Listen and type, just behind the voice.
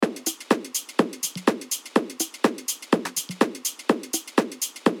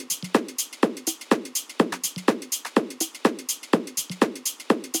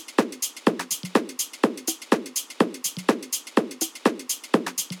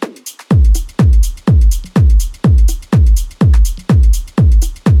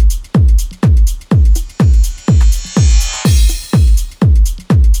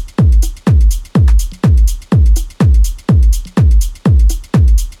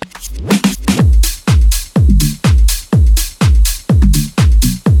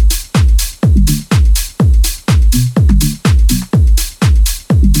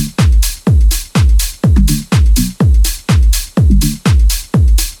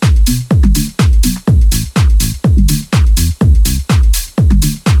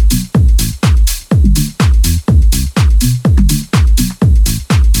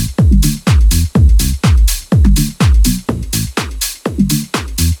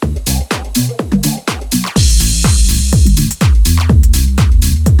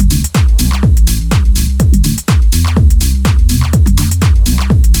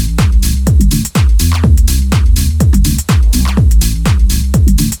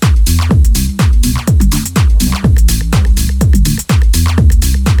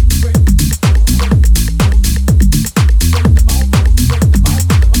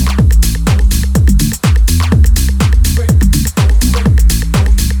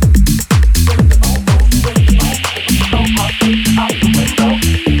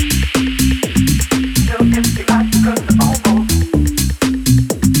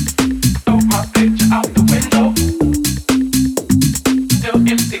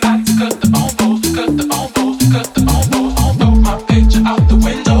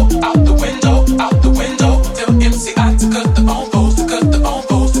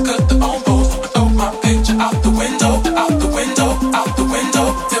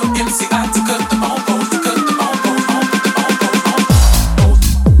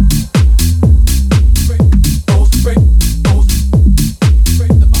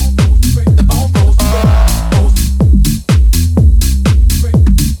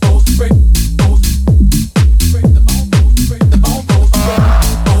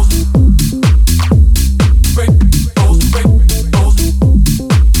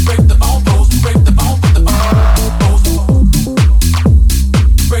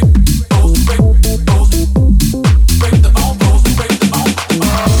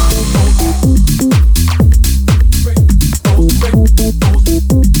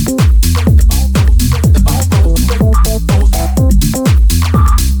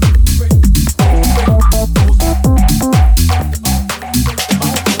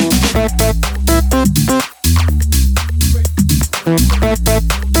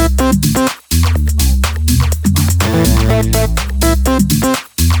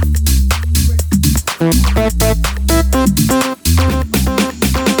Before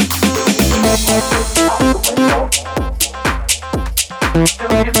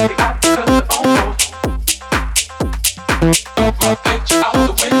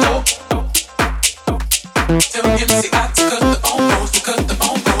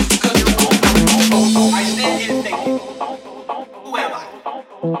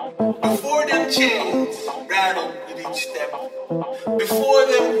them chains rattled with each step, before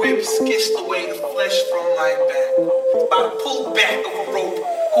them whips skitched away the flesh from my back, by the pull back of a rope,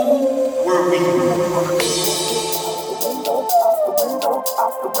 who were we?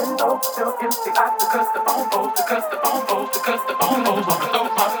 Out the window, still empty. I to cut the bone post, to cut the bone post, to cut the bone post. Wanna throw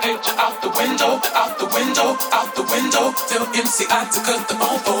my picture out the window, out the window, out the window, still empty. I to cut the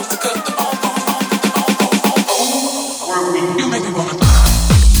bone post, to cut the bone.